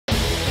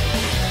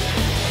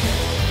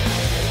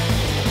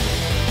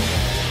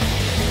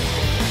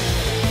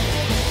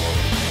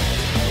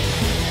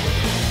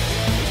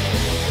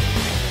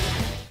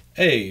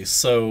Hey,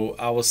 so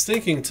I was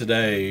thinking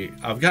today,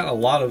 I've gotten a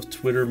lot of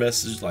Twitter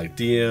messages like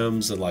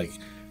DMs and like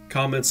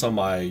comments on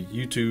my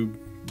YouTube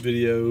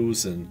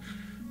videos and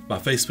my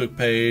Facebook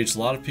page. A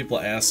lot of people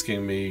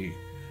asking me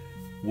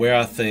where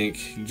I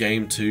think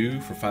Game 2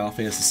 for Final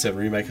Fantasy VII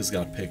Remake is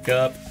going to pick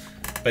up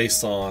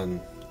based on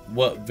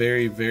what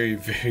very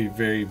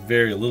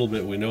little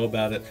bit we know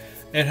about it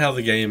and how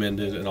the game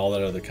ended and all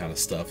that other kind of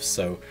stuff.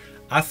 So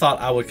I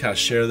thought I would kind of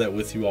share that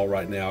with you all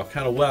right now,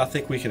 kind of what I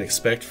think we can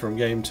expect from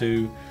Game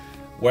 2,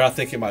 where I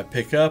think it might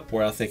pick up,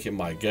 where I think it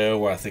might go,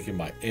 where I think it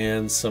might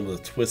end, some of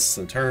the twists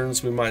and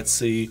turns we might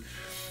see.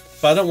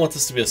 But I don't want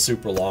this to be a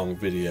super long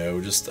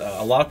video. Just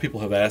a lot of people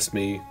have asked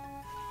me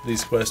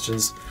these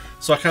questions,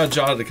 so I kind of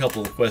jotted a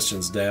couple of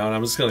questions down.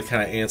 I'm just going to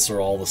kind of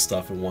answer all the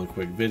stuff in one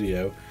quick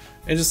video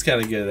and just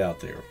kind of get it out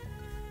there.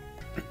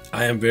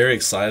 I am very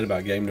excited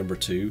about game number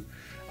 2.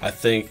 I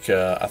think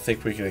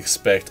we can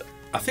expect.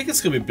 I think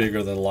it's going to be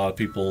bigger than a lot of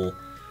people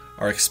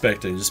are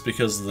expecting, just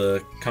because of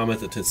the comment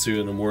that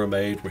Tetsuya Nomura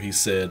made, where he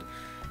said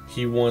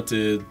he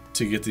wanted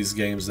to get these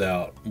games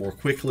out more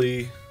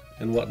quickly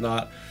and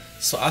whatnot.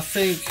 So I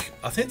think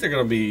they're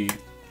going to be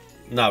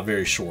not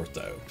very short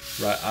though,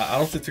 right? I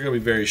don't think they're going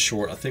to be very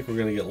short. I think we're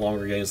going to get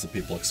longer games than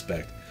people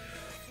expect.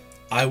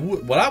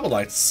 What I would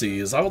like to see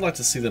is I would like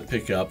to see them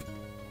pick up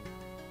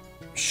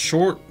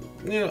short,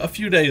 a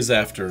few days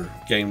after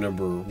game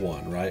number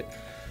 1, right?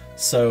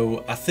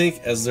 So I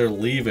think as they're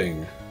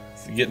leaving,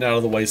 getting out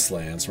of the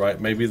wastelands, right?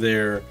 Maybe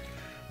they're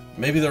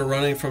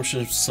running from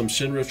some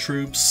Shinra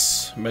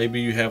troops.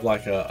 Maybe you have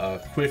like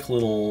a quick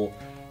little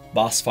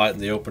boss fight in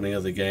the opening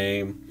of the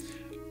game,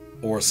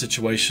 or a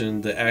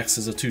situation that acts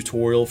as a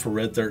tutorial for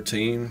Red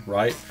 13,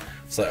 right?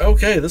 It's like,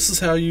 okay, this is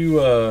how you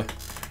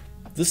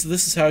this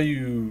is how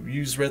you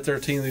use Red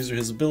 13. These are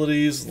his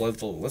abilities.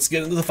 Let's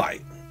get into the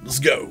fight. Let's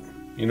go.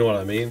 You know what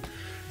I mean?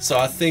 So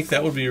I think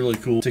that would be really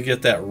cool to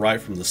get that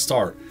right from the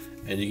start.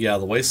 And you get out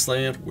of the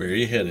wasteland. Where are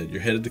you headed?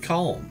 You're headed to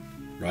Calm,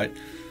 right?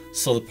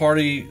 So the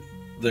party,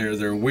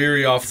 they're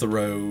weary off the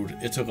road.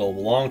 It took a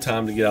long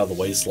time to get out of the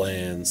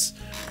wastelands.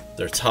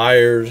 They're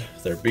tired.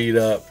 They're beat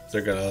up.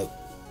 They're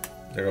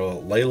gonna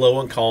lay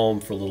low in Calm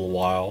for a little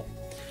while.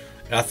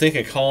 And I think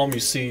in Calm you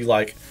see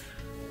like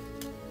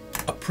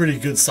a pretty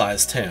good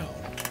sized town,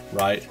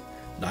 right?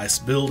 Nice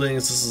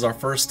buildings. This is our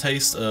first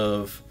taste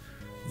of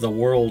the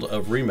world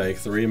of Remake,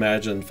 the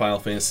reimagined Final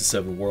Fantasy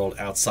VII world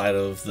outside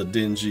of the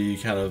dingy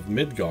kind of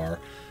Midgar.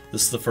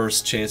 This is the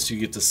first chance you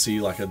get to see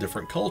like a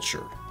different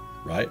culture,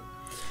 right?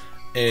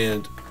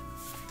 And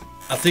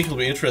I think it'll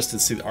be interesting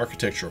to see the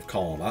architecture of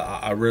Calm.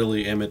 I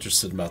really am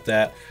interested about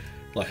that,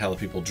 like how the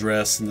people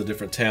dress in the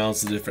different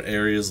towns, the different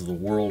areas of the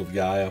world of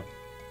Gaia.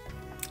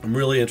 I'm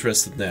really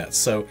interested in that.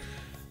 So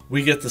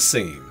we get the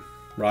scene,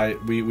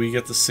 right? We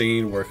get the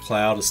scene where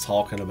Cloud is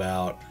talking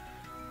about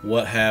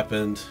what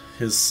happened,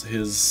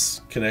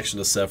 his connection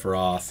to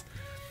Sephiroth,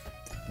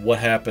 what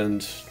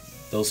happened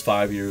those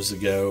 5 years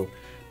ago,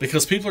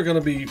 because people are going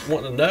to be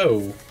wanting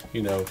to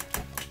know,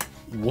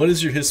 what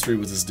is your history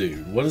with this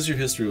dude? What is your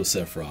history with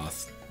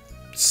Sephiroth?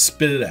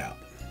 Spit it out,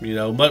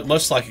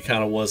 much like it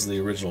kind of was in the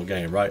original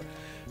game, right?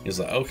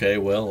 He's like, okay,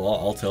 well,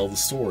 I'll tell the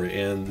story,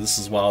 and this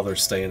is while they're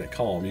staying at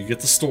Calm. You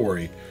get the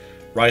story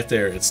right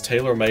there. It's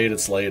tailor-made,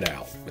 it's laid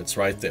out. It's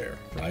right there,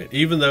 right?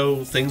 Even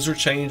though things are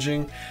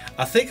changing,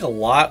 I think a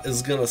lot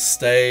is going to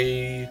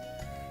stay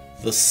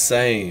the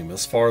same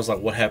as far as like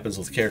what happens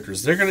with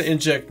characters. They're going to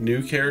inject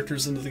new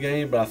characters into the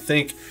game, but I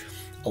think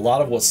a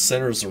lot of what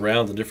centers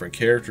around the different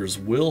characters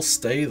will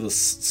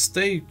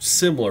stay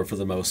similar for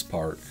the most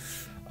part,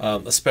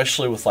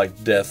 especially with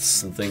like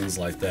deaths and things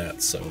like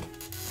that. So,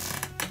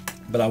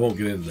 but I won't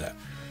get into that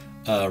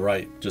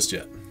right just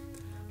yet.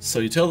 So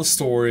you tell the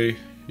story.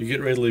 You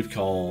get ready to leave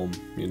Calm.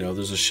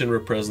 There's a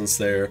Shinra presence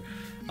there.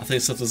 I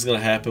think something's going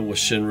to happen with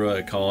Shinra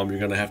at Calm. You're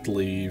going to have to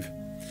leave.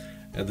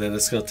 And then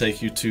it's going to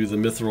take you to the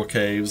Mithril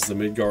Caves, the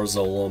Midgar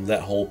Zolom,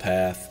 that whole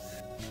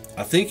path.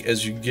 I think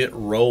as you get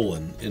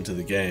rolling into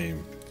the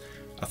game,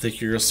 I think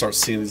you're going to start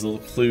seeing these little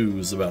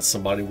clues about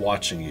somebody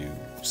watching you,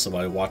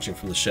 somebody watching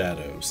from the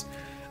shadows.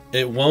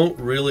 It won't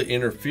really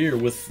interfere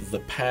with the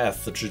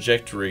path, the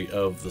trajectory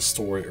of the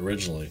story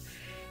originally.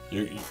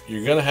 You're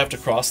going to have to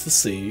cross the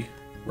sea,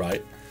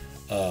 right?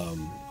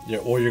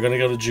 Or you're going to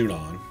go to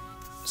Junon.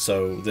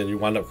 So then you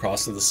wind up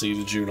crossing the sea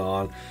to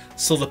Junon.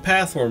 So the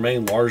path will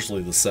remain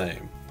largely the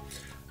same.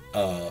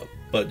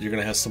 But you're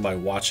going to have somebody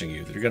watching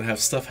you. You're going to have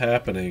stuff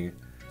happening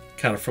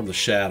kind of from the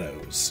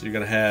shadows. You're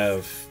going to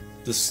have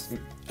this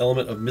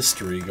element of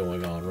mystery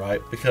going on,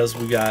 right? Because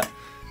we got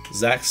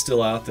Zack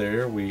still out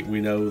there. We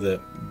know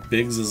that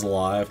Biggs is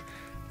alive.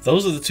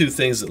 Those are the two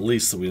things at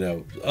least that we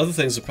know. Other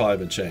things have probably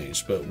been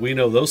changed. But we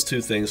know those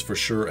two things for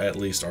sure at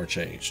least are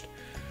changed.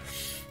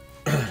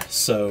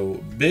 So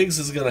Biggs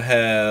is going to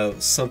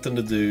have something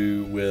to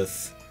do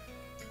with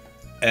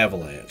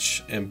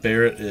Avalanche, and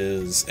Barrett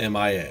is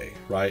MIA,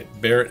 right?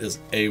 Barrett is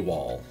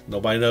AWOL.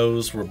 Nobody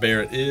knows where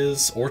Barrett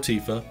is, or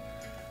Tifa.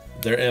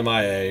 They're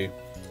MIA.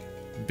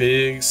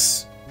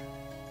 Biggs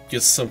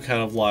gets some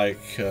kind of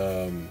like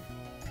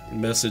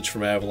message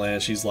from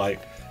Avalanche. He's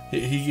like,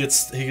 he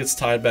gets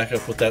tied back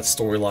up with that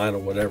storyline or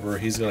whatever.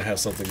 He's going to have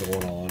something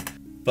going on.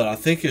 But I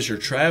think as you're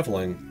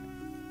traveling,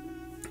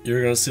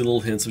 you're going to see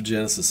little hints of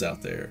Genesis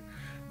out there.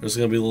 There's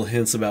going to be little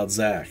hints about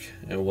Zack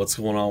and what's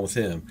going on with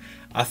him.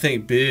 I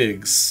think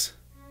Biggs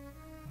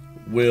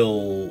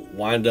will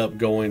wind up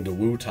going to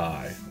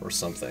Wutai or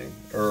something,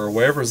 or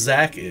wherever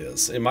Zack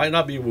is. It might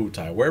not be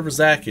Wutai. Wherever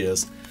Zack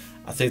is,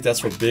 I think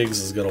that's where Biggs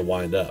is going to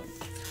wind up.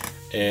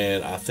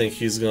 And I think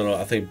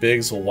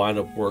Biggs will wind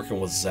up working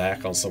with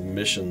Zack on some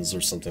missions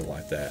or something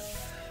like that.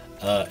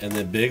 And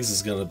then Biggs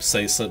is going to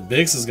say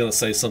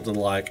something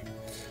like,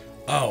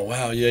 "Oh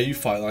wow, yeah, you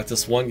fight like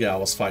this one guy I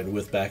was fighting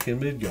with back in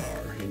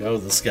Midgar. You know,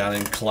 this guy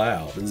named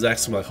Cloud." And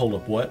Zack's gonna be like, "Hold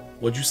up, what?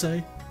 What'd you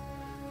say?"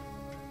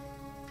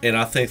 And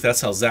I think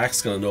that's how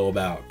Zack's gonna know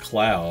about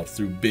Cloud,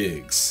 through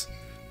Biggs,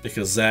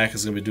 because Zack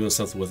is gonna be doing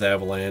something with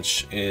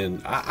Avalanche,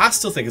 and I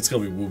still think it's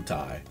gonna be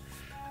Wutai.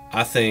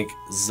 I think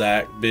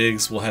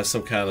Biggs will have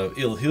some kind of,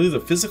 he'll either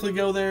physically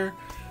go there,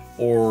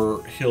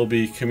 or he'll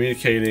be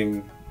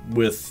communicating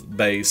with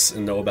Base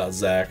and know about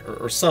Zack,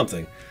 or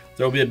something.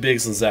 There will be a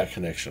Biggs and Zack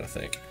connection, I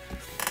think.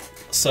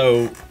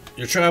 So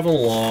you're traveling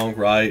along,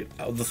 right?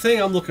 The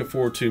thing I'm looking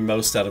forward to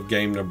most out of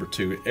game number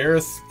 2,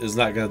 Aerith is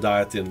not going to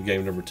die at the end of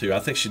game number 2. I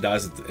think she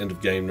dies at the end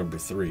of game number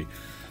 3,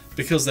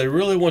 because they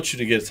really want you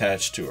to get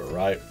attached to her,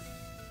 right?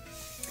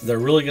 They're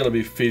really going to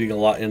be feeding a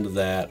lot into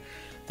that.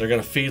 They're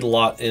going to feed a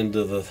lot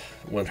into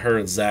when her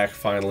and Zack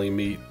finally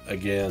meet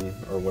again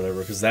or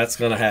whatever, because that's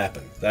going to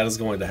happen. That is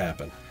going to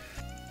happen.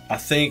 I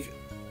think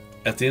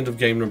at the end of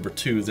game number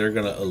 2, they're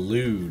going to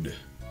allude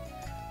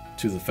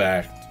to the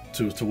fact,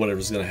 to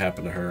whatever's going to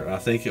happen to her. I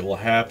think it will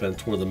happen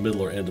toward the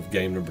middle or end of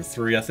game number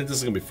 3. I think this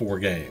is going to be 4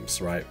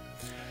 games, right?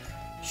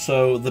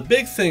 So the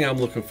big thing I'm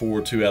looking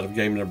forward to out of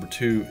game number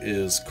 2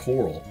 is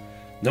Coral.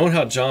 Knowing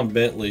how John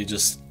Bentley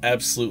just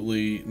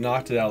absolutely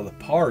knocked it out of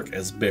the park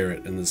as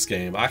Barrett in this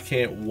game, I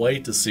can't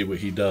wait to see what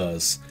he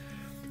does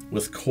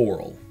with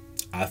Coral.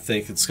 I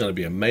think it's going to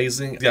be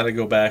amazing. He's got to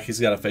go back. He's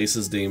got to face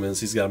his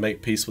demons. He's got to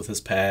make peace with his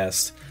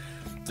past.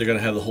 They're going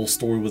to have the whole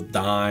story with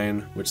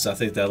Dine, which I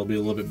think that'll be a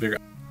little bit bigger.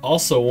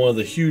 Also, one of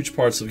the huge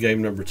parts of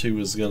game number 2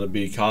 is going to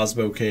be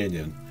Cosmo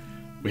Canyon.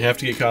 We have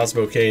to get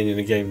Cosmo Canyon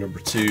in game number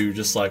 2,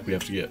 just like we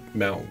have to get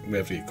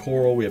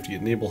Coral, we have to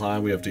get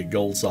Nibelheim, we have to get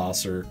Gold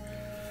Saucer.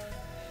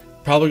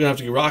 Probably gonna have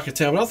to get Rocket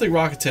Town, but I don't think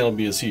Rocket Town will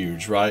be as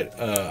huge, right?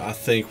 I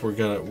think we're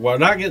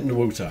not getting to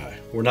Wutai.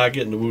 We're not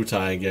getting to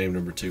Wutai in game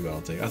number 2, I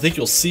don't think. I think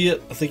you'll see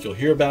it, I think you'll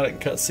hear about it in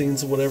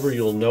cutscenes or whatever,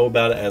 you'll know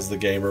about it as the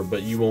gamer,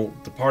 but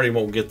the party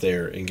won't get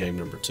there in game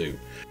number 2.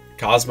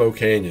 Cosmo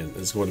Canyon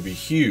is going to be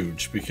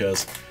huge,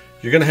 because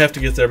you're gonna have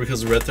to get there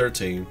because of Red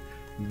 13.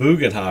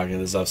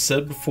 Bugenhagen, as I've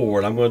said before,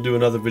 and I'm going to do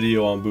another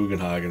video on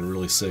Bugenhagen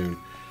really soon,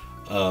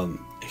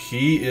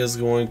 he is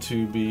going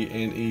to be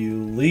an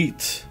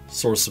elite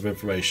source of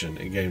information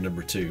in game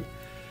number 2.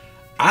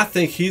 I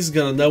think he's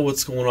going to know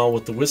what's going on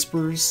with the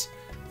Whispers,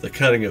 the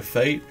Cutting of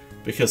Fate,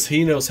 because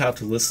he knows how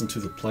to listen to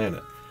the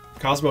planet.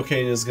 Cosmo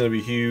Canyon is going to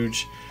be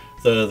huge.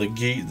 The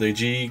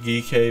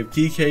G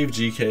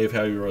Cave,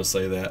 however you want to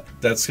say that.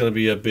 That's going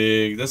to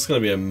be that's going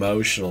to be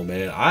emotional,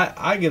 man.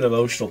 I get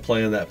emotional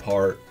playing that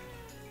part.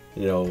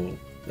 You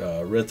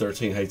know, Red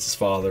 13 hates his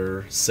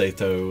father,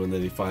 Sato, and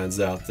then he finds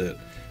out that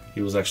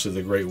he was actually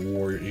the great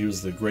warrior. He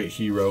was the great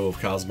hero of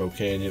Cosmo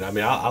Canyon. I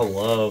mean, I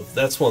love,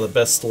 that's one of the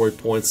best story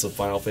points of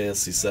Final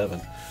Fantasy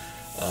VII,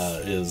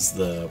 is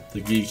the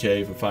Gi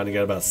Cave and finding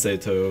out about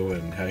Sato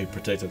and how he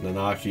protected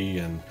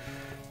Nanaki and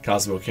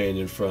Cosmo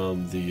Canyon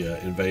from the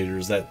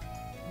invaders. That's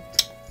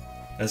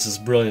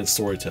just brilliant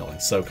storytelling.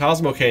 So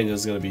Cosmo Canyon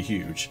is going to be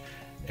huge,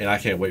 and I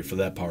can't wait for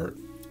that part.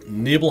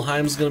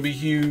 Nibelheim is going to be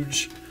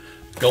huge.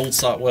 Gold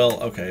Saucer,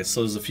 well, okay,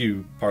 so there's a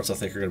few parts I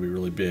think are going to be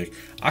really big.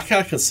 I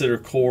kind of consider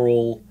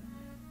Coral,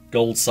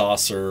 Gold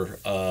Saucer,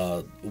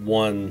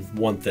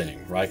 one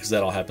thing, right? Because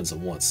that all happens at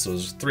once. So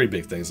there's 3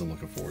 big things I'm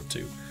looking forward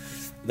to.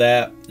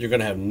 That, you're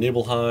going to have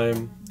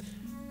Nibelheim.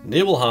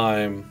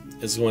 Nibelheim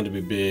is going to be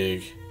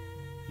big.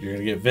 You're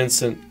going to get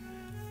Vincent.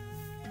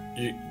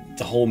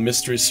 The whole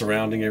mystery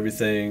surrounding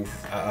everything.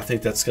 I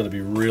think that's going to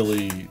be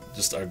really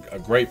just a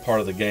great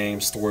part of the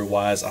game,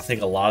 story-wise. I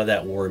think a lot of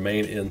that will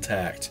remain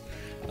intact.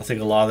 I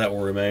think a lot of that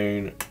will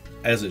remain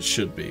as it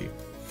should be.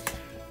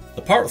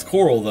 The part with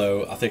Coral,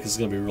 though, I think is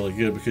going to be really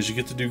good, because you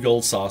get to do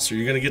Gold Saucer.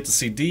 You're going to get to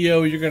see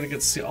Dio. You're going to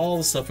get to see all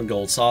the stuff in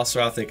Gold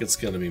Saucer. I think it's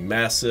going to be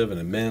massive and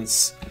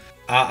immense.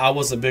 I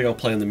wasn't big on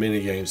playing the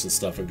mini games and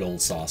stuff in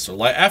Gold Saucer.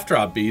 Like, after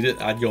I beat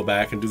it, I'd go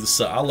back and do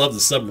I love the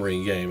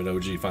submarine game in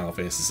OG Final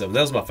Fantasy VII.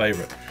 That was my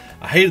favorite.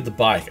 I hated the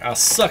bike. I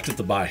sucked at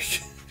the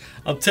bike.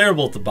 I'm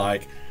terrible at the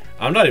bike.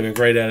 I'm not even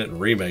great at it in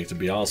Remake, to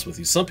be honest with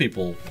you. Some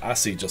people I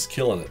see just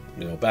killing it,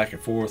 you know, back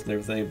and forth and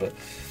everything, but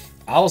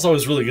I was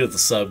always really good at the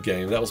sub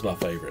game. That was my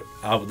favorite.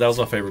 That was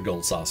my favorite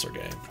Gold Saucer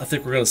game. I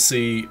think we're going to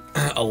see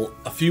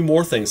a few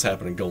more things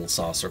happen in Gold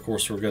Saucer. Of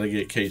course, we're going to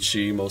get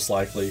Keiichi, most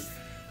likely,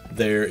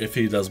 there if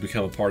he does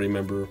become a party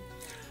member.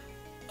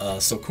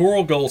 So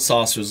Coral Gold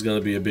Saucer is going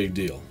to be a big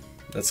deal.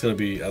 That's going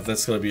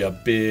to be a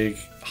big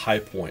high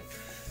point.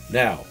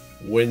 Now,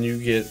 when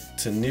you get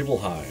to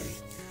Nibelheim,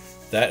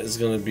 that is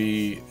going to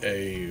be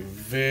a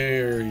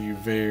very,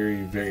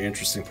 very, very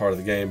interesting part of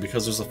the game,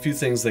 because there's a few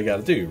things they got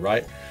to do,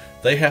 right?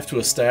 They have to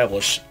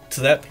establish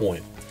to that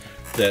point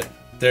that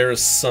there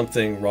is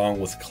something wrong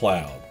with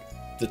Cloud.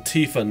 That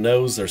Tifa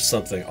knows there's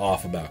something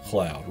off about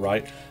Cloud,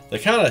 right? They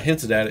kind of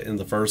hinted at it in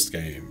the first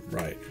game,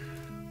 right?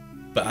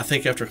 But I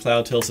think after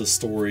Cloud tells his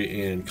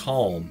story in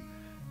Calm,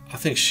 I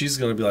think she's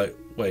going to be like,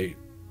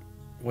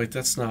 wait,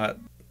 that's not...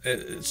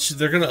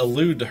 They're going to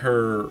allude to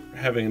her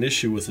having an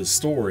issue with his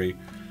story,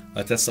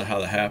 like that's not how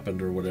that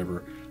happened or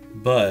whatever,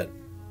 but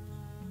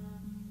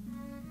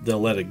they'll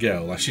let it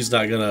go. Like, she's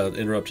not going to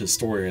interrupt his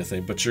story or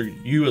anything, but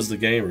you as the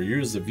gamer, you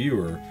as the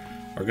viewer,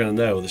 are going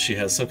to know that she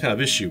has some kind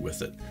of issue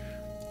with it.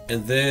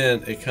 And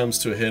then it comes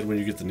to a head when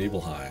you get to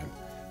Nibelheim.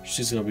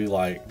 She's going to be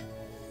like,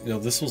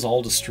 this was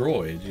all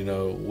destroyed,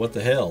 what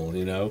the hell,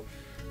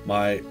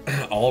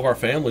 all of our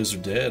families are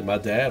dead. My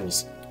dad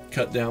was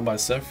cut down by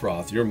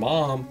Sephiroth. Your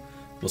mom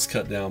was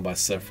cut down by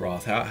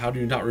Sephiroth. How do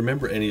you not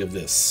remember any of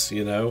this,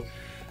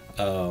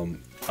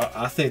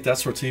 I think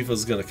that's where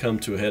Tifa's going to come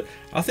to a head.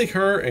 I think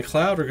her and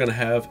Cloud are going to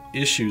have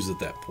issues at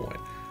that point.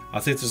 I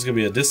think there's going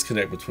to be a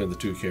disconnect between the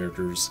two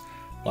characters.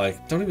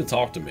 Like, don't even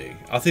talk to me.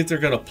 I think they're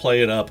going to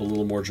play it up a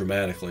little more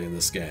dramatically in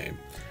this game.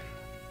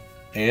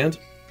 And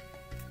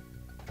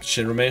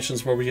Shinra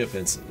Mansion's where we get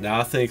Vincent. Now,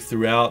 I think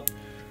throughout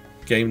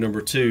game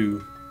number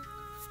 2,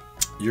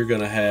 you're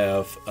going to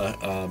have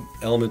an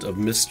element of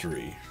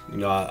mystery.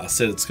 I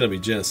said it's going to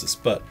be Genesis,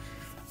 but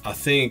I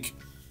think,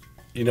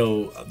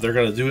 they're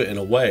going to do it in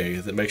a way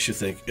that makes you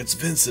think, it's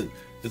Vincent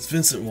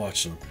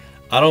watching.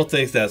 I don't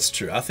think that's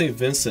true. I think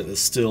Vincent is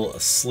still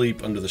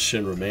asleep under the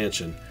Shinra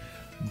Mansion,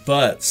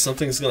 but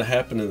something's going to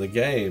happen in the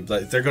game.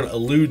 Like, they're going to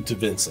allude to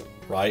Vincent,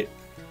 right?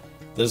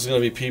 There's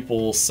going to be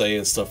people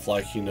saying stuff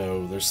like,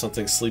 there's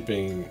something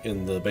sleeping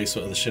in the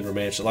basement of the Shinra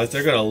Mansion. Like,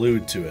 they're going to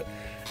allude to it.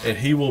 And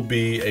he will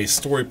be a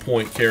story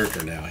point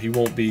character now. He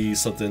won't be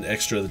something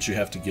extra that you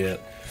have to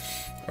get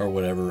or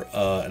whatever.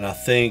 And I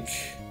think,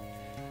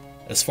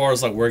 as far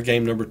as like where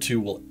game number 2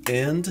 will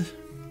end,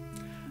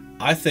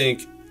 I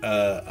think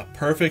a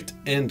perfect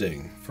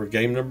ending for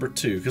game number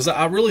 2, because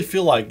I really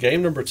feel like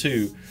game number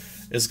 2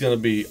 is going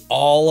to be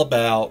all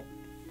about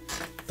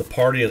the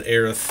party in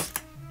Aerith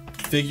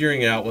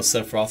figuring out what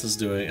Sephiroth is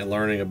doing and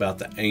learning about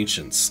the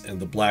ancients and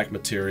the black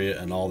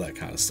materia and all that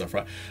kind of stuff,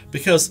 right?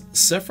 Because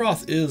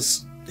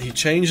Sephiroth he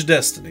changed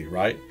destiny,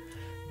 right?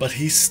 But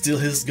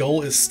his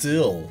goal is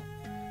still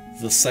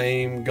the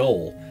same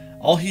goal.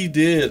 All he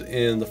did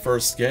in the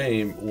first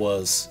game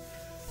was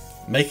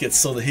make it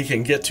so that he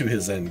can get to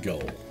his end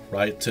goal,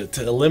 right?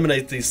 To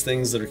eliminate these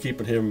things that are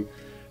keeping him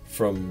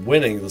from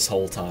winning this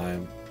whole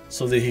time,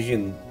 so that he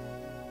can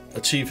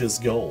achieve his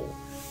goal,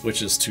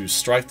 which is to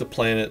strike the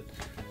planet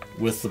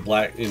with the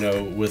black,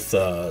 with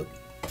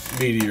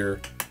meteor,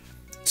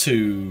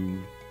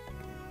 to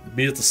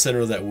be at the center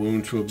of that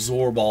wound, to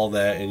absorb all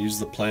that and use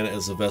the planet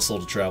as a vessel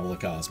to travel the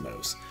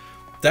cosmos.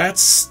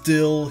 That's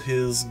still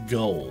his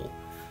goal.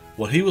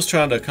 What he was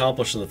trying to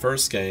accomplish in the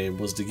first game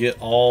was to get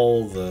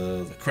all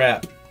the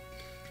crap,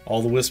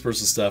 all the whispers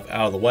and stuff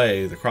out of the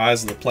way, the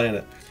cries of the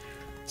planet.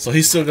 So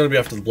he's still going to be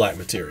after the black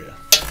materia.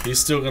 He's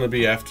still going to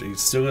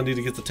need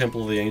to get the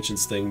Temple of the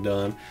Ancients thing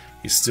done.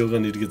 He's still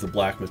going to need to get the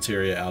black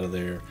materia out of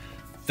there.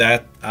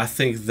 I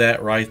think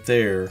that right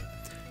there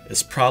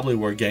is probably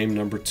where game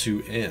number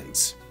 2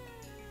 ends.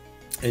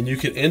 And you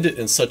can end it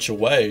in such a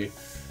way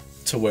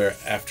to where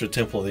after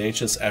Temple of the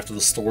Ancients, after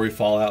the story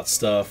Fallout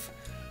stuff,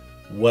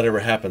 whatever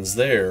happens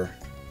there,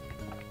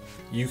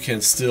 you can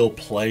still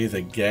play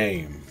the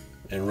game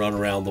and run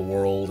around the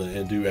world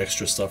and do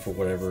extra stuff or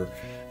whatever.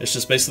 It's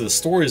just basically the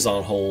story's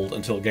on hold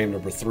until game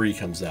number 3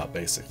 comes out,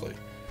 basically.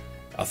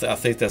 I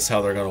think that's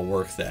how they're going to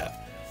work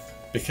that.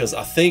 Because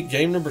I think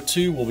game number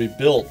 2 will be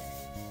built,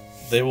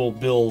 they will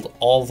build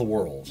all the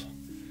world.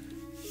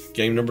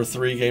 Game number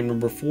 3, game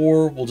number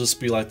 4 will just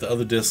be like the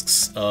other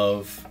discs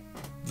of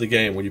the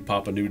game when you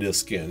pop a new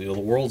disc in. The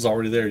world's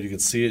already there, you can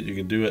see it, you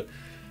can do it.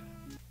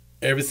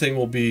 Everything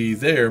will be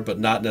there, but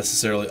not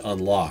necessarily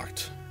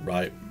unlocked,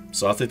 right?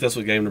 So I think that's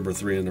what game number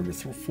 3 and number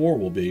 4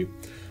 will be.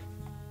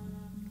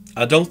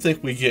 I don't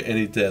think we get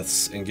any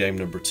deaths in game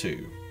number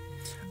 2.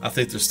 I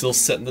think they're still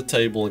setting the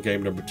table in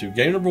game number 2.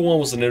 Game number 1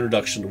 was an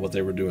introduction to what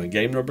they were doing.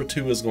 Game number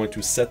 2 is going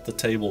to set the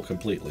table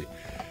completely.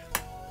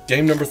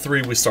 Game number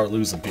 3, we start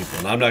losing people,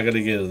 and I'm not going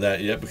to get into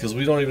that yet because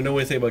we don't even know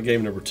anything about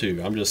game number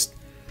 2. I'm just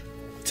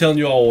telling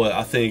you all what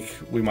I think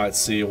we might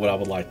see and what I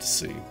would like to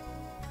see.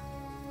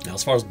 Now,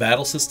 as far as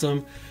battle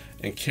system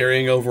and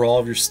carrying over all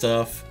of your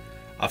stuff,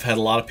 I've had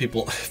a lot of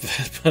people,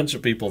 a bunch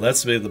of people,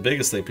 that's the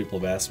biggest thing people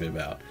have asked me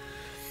about.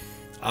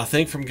 I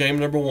think from game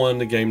number 1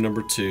 to game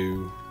number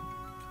 2,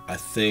 I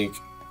think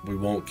we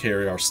won't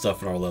carry our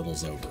stuff and our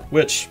levels over.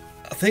 Which,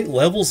 I think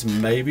levels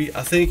maybe.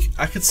 I think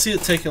I could see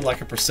it taking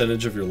like a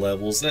percentage of your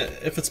levels.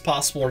 If it's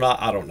possible or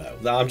not, I don't know.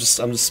 I'm just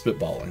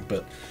spitballing,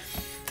 but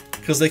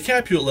because they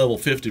cap you at level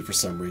 50 for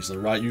some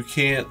reason, right? You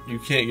can't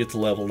get to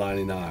level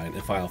 99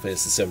 in Final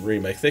Fantasy VII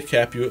Remake. They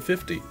cap you at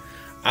 50.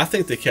 I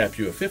think they cap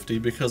you at 50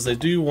 because they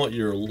do want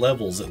your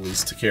levels at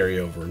least to carry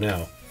over.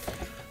 Now,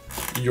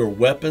 your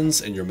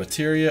weapons and your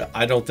materia,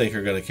 I don't think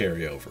are going to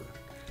carry over.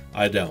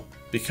 I don't.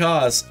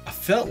 Because I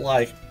felt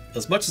like,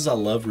 as much as I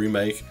love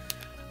Remake,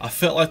 I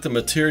felt like the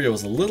materia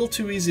was a little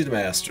too easy to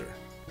master.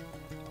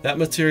 That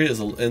materia is,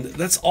 and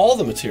that's all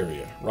the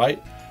materia,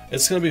 right?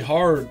 It's going to be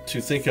hard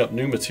to think up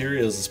new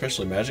materias,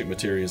 especially magic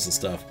materias and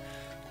stuff,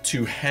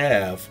 to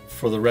have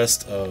for the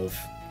rest of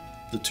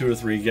the 2 or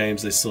 3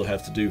 games they still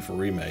have to do for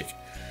Remake.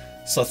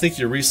 So I think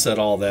you reset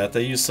all that.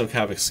 They use some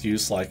kind of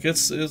excuse like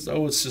it's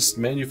just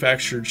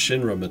manufactured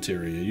Shinra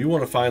materia. You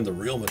want to find the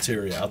real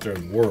materia out there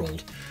in the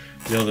world,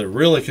 you know, that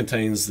really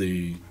contains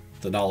the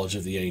knowledge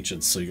of the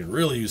ancients, so you can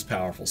really use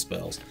powerful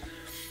spells.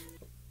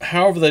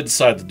 However they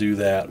decide to do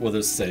that, whether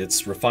it's say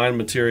it's refined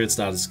materia, it's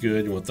not as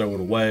good, you want to throw it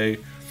away,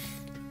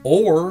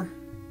 or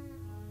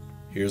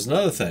here's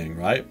another thing,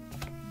 right?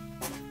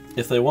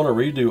 If they want to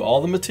redo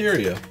all the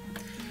materia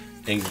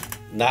and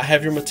not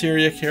have your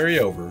materia carry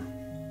over,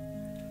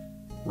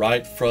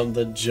 right from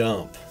the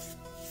jump,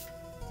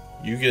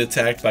 you get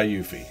attacked by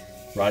Yuffie,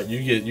 right?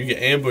 You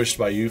get ambushed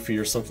by Yuffie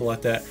or something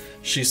like that.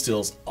 She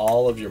steals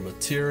all of your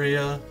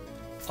materia,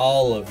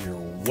 all of your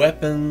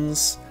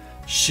weapons.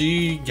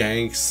 She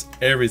ganks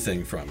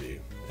everything from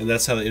you, and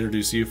that's how they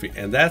introduce Yuffie,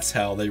 and that's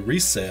how they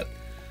reset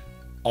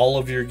all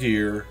of your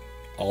gear,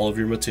 all of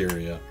your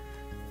materia,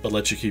 but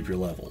let you keep your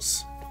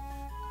levels.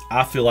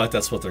 I feel like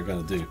that's what they're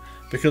going to do,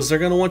 because they're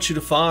going to want you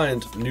to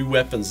find new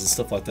weapons and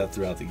stuff like that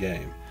throughout the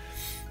game.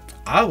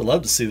 I would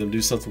love to see them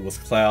do something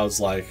with Cloud's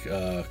like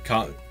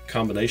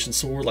combination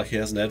sword, like he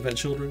has in Advent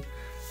Children,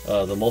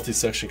 the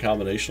multi-section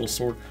combinational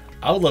sword.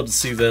 I would love to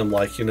see them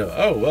like, you know,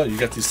 oh well, you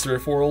got these 3 or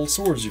 4 old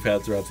swords you've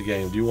had throughout the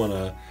game. Do you want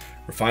to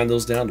refine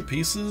those down to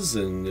pieces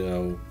and, you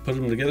know, put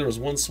them together as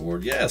one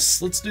sword?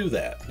 Yes, let's do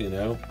that. You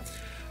know,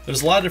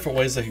 there's a lot of different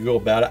ways they could go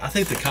about it. I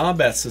think the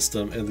combat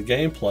system and the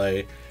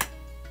gameplay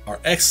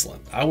are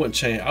excellent. I wouldn't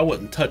change. I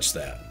wouldn't touch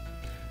that.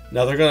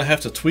 Now they're going to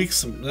have to tweak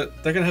some. They're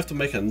going to have to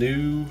make a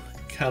new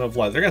kind of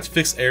like, they're going to have to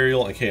fix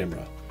aerial and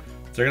camera.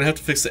 They're going to have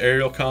to fix the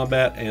aerial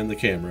combat and the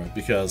camera,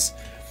 because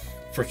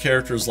for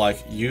characters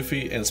like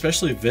Yuffie and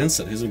especially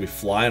Vincent, he's going to be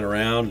flying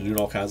around and doing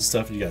all kinds of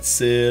stuff. And you got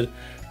Sid,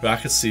 who I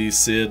could see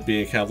Sid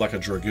being kind of like a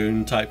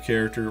Dragoon type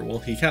character. Well,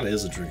 he kind of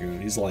is a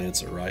Dragoon. He's a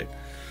Lancer, right?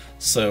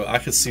 So I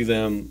could see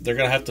them, they're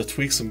going to have to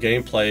tweak some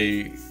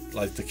gameplay,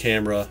 like the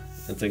camera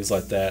and things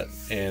like that,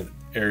 and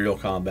aerial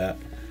combat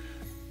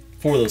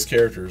for those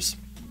characters.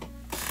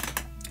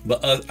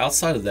 But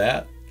outside of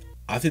that,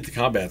 I think the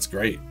combat's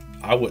great.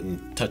 I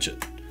wouldn't touch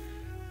it.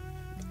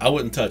 I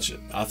wouldn't touch it.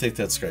 I think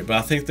that's great. But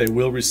I think they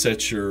will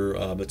reset your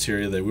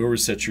materia. They will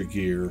reset your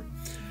gear.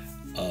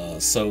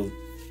 So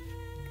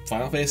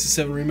Final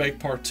Fantasy VII Remake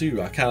Part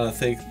 2, I kind of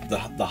think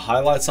the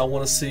highlights I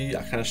want to see,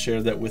 I kind of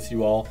shared that with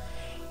you all.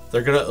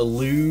 They're going to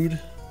allude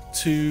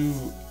to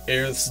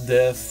Aerith's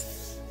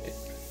death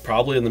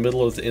probably in the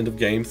middle of the end of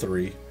Game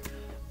 3.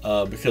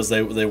 Because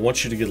they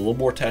want you to get a little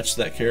more attached to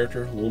that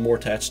character,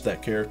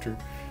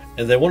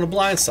 and they want to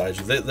blindside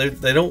you.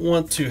 They don't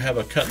want to have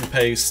a cut and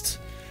paste,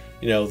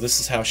 you know, this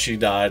is how she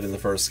died in the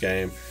first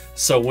game.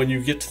 So when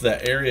you get to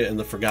that area in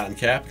the Forgotten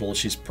Capital and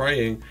she's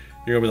praying,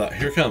 you're going to be like,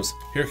 here it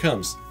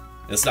comes.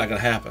 And it's not going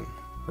to happen,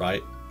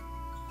 right?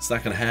 It's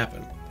not going to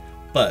happen.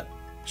 But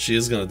she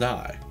is going to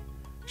die.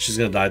 She's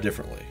going to die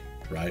differently,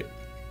 right?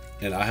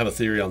 And I have a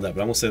theory on that,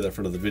 but I'm going to save that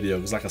for another video,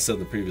 because like I said in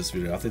the previous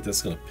video, I think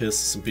that's going to piss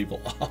some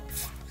people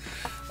off.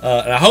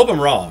 And I hope I'm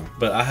wrong,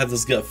 but I have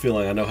this gut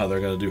feeling I know how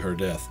they're going to do her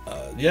death.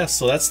 Yeah,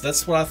 so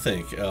that's what I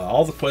think.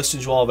 All the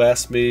questions you all have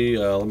asked me,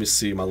 let me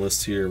see my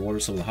list here. What are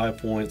some of the high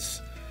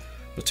points?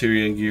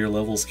 Materia and gear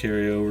levels,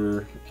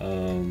 carryover,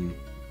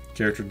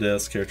 character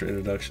deaths, character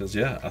introductions.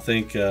 Yeah, I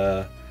think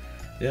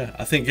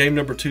game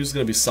number 2 is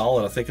going to be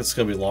solid. I think it's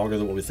going to be longer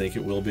than what we think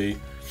it will be,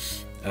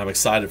 and I'm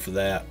excited for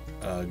that.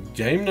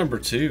 Game number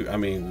 2, I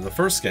mean, the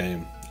first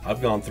game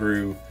I've gone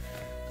through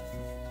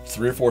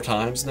 3 or 4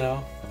 times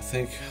now. I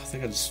think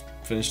I just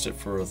finished it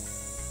for a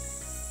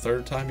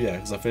 3rd time. Yeah,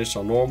 because I finished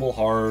on normal,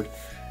 hard,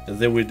 and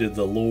then we did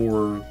the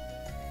lore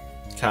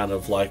kind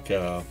of like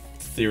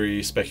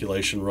theory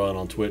speculation run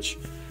on Twitch,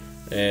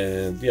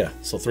 and yeah,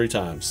 so 3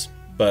 times.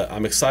 But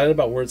I'm excited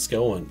about where it's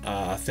going.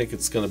 I think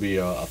it's going to be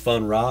a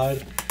fun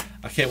ride.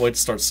 I can't wait to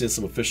start seeing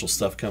some official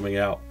stuff coming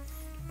out.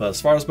 But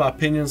as far as my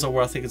opinions on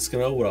where I think it's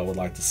going to go, what I would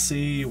like to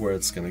see, where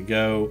it's going to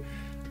go,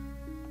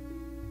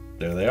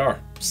 there they are.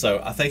 So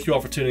I thank you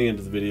all for tuning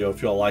into the video.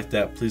 If you all like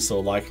that, please throw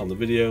a like on the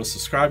video.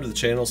 Subscribe to the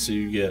channel so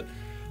you get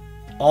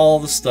all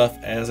the stuff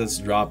as it's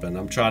dropping.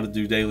 I'm trying to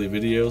do daily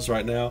videos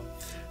right now.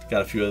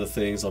 Got a few other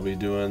things I'll be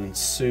doing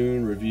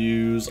soon,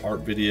 reviews,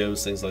 art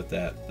videos, things like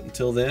that. But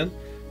until then,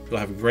 go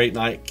have a great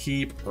night.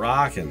 Keep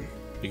rocking.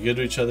 Be good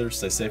to each other.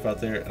 Stay safe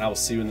out there, and I will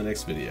see you in the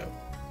next video.